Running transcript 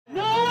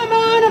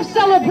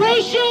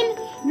celebration,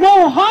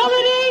 no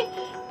holiday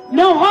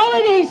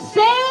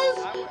sales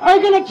are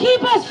going to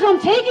keep us from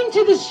taking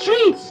to the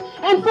streets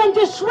and from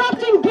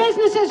disrupting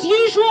business as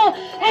usual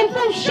and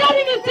from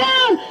shutting it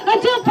down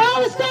until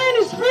Palestine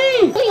is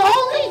free. The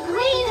only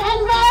green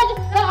and red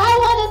that I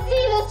want to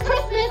see this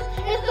Christmas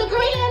is the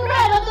green and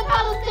red of the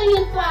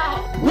Palestinian flag.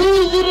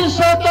 We didn't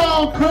shut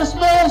down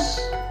Christmas.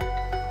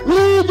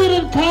 We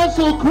didn't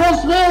cancel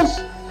Christmas.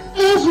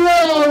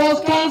 Israel has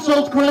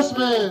canceled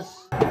Christmas.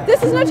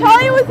 This is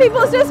Natalia with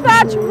People's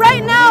Dispatch.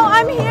 Right now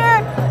I'm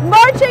here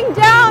marching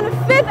down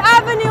 5th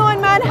Avenue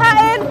in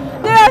Manhattan.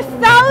 There are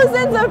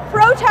thousands of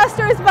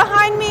protesters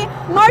behind me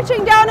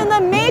marching down in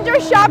the major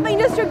shopping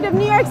district of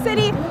New York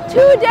City 2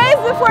 days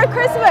before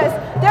Christmas.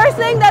 They're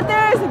saying that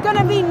there is going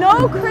to be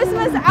no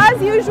Christmas as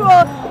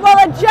usual while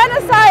a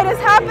genocide is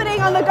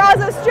happening on the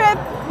Gaza Strip.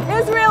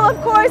 Israel, of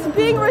course,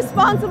 being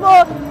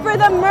responsible for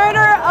the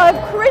murder of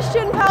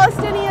Christian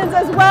Palestinians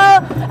as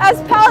well as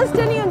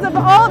Palestinians of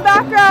all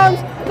backgrounds.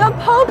 The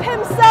Pope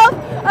himself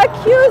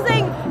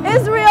accusing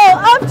Israel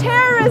of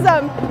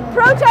terrorism.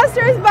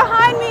 Protesters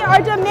behind me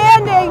are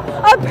demanding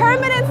a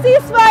permanent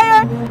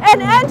ceasefire,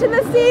 an end to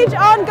the siege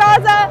on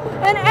Gaza,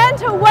 an end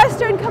to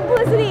Western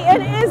complicity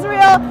in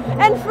Israel,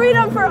 and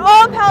freedom for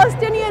all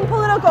Palestinian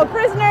political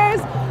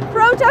prisoners.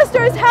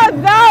 Protesters have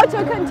vowed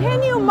to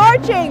continue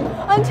marching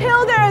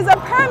until there is a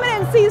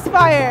permanent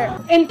ceasefire.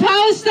 In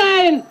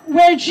Palestine,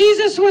 where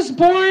Jesus was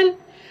born,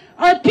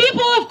 our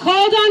people have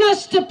called on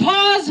us to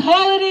pause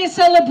holiday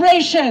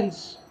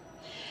celebrations.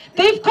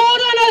 They've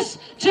called on us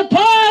to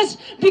pause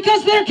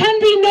because there can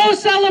be no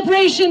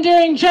celebration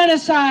during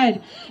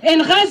genocide.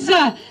 In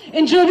Gaza,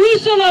 in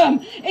Jerusalem,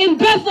 in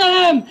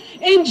Bethlehem,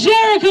 in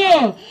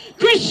Jericho,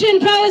 Christian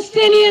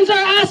Palestinians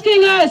are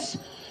asking us,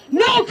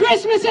 no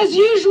Christmas as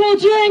usual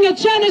during a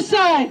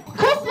genocide.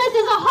 Christmas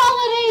is a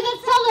holiday that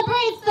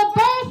celebrates the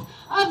birth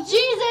of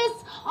Jesus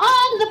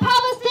on the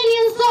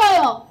Palestinian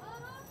soil.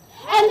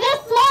 And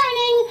this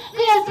morning,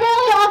 the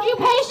Israeli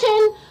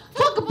occupation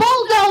took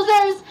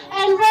bulldozers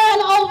and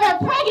ran over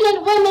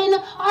pregnant women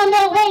on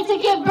their way to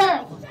give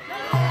birth.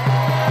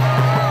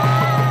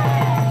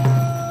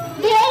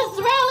 The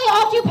Israeli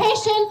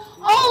occupation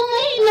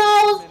only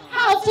knows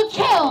how to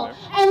kill,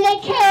 and they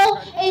kill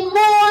in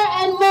more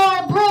and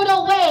more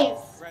brutal ways.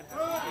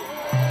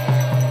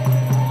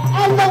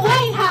 And the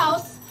White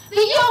House, the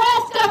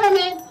U.S.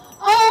 government,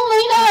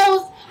 only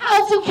knows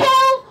how to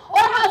kill or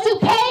how to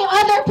pay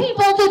other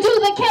people to do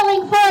the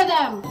killing for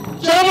them.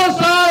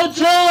 Genocide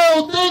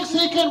Joe thinks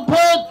he can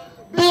put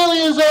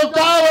billions of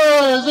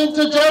dollars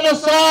into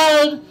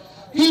genocide.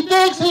 He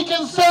thinks he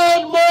can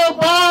send more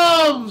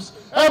bombs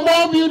and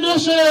more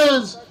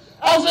munitions,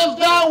 as if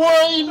that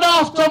were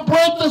enough to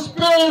break the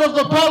spirit of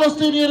the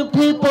Palestinian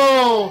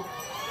people.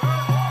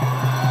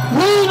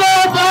 We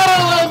know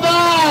better than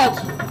that.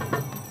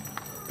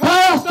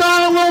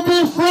 Palestine will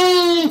be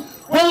free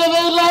whether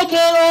they like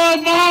it or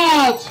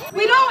not.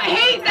 We don't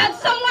hate that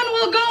someone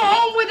will go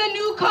home with a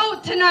new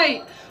coat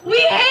tonight. We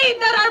hate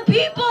that our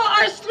people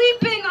are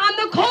sleeping on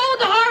the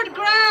cold, hard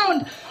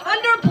ground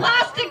under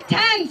plastic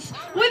tents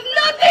with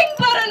nothing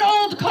but an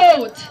old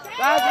coat.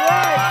 That's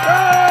right.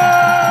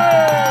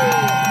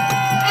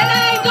 And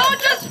I don't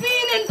just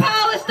mean in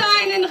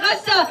Palestine, in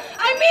Gaza,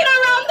 I mean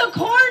around the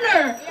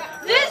corner.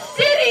 This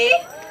city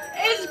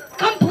is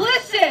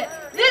complicit.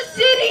 This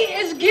city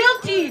is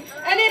guilty,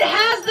 and it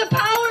has the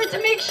power to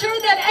make sure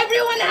that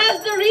everyone has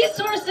the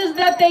resources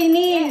that they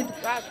need.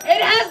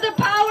 It has the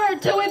power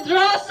to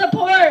withdraw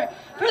support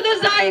for the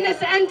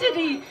Zionist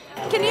entity.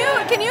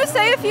 Can you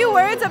say a few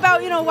words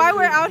about why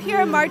we're out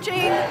here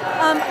marching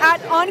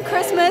on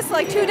Christmas,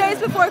 like 2 days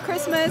before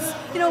Christmas?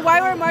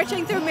 Why we're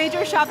marching through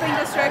major shopping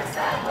districts?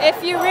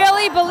 If you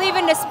really believe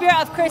in the spirit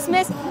of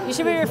Christmas, you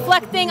should be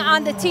reflecting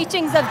on the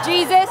teachings of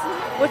Jesus,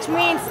 which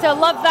means to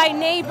love thy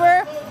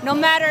neighbor, no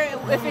matter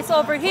if it's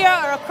over here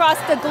or across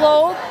the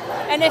globe.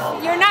 And if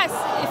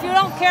you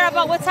don't care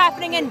about what's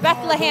happening in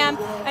Bethlehem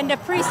and the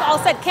priests all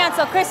said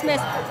cancel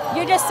Christmas,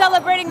 you're just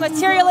celebrating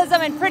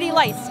materialism and pretty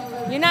lights.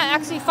 You're not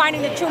actually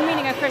finding the true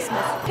meaning of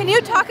Christmas. Can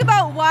you talk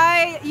about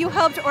why you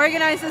helped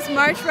organize this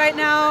march right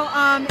now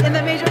in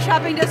the major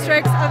shopping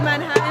districts of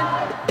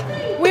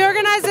Manhattan? We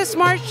organized this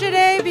march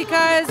today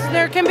because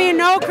there can be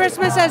no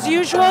Christmas as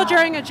usual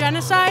during a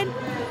genocide.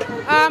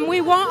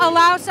 We won't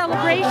allow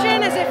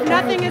celebration as if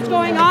nothing is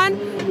going on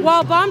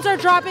while bombs are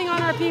dropping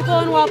on our people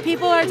and while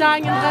people are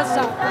dying in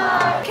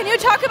Gaza. Can you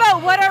talk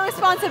about what our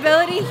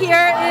responsibility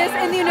here is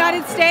in the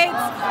United States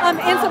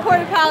in support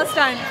of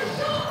Palestine?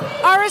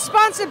 Our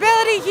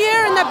responsibility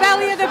here in the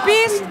belly of the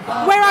beast,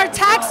 where our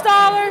tax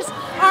dollars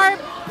are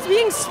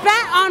being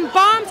spent on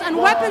bombs and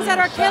weapons that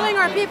are killing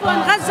our people in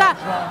Gaza,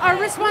 our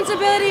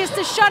responsibility is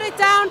to shut it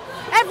down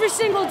every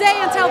single day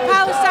until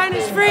Palestine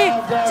is free,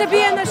 to be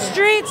in the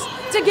streets,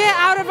 to get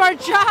out of our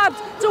jobs,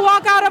 to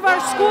walk out of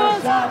our schools,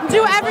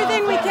 do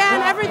everything we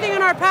can, everything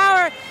in our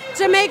power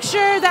to make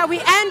sure that we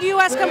end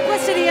U.S.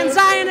 complicity in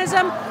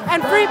Zionism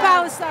and free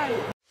Palestine.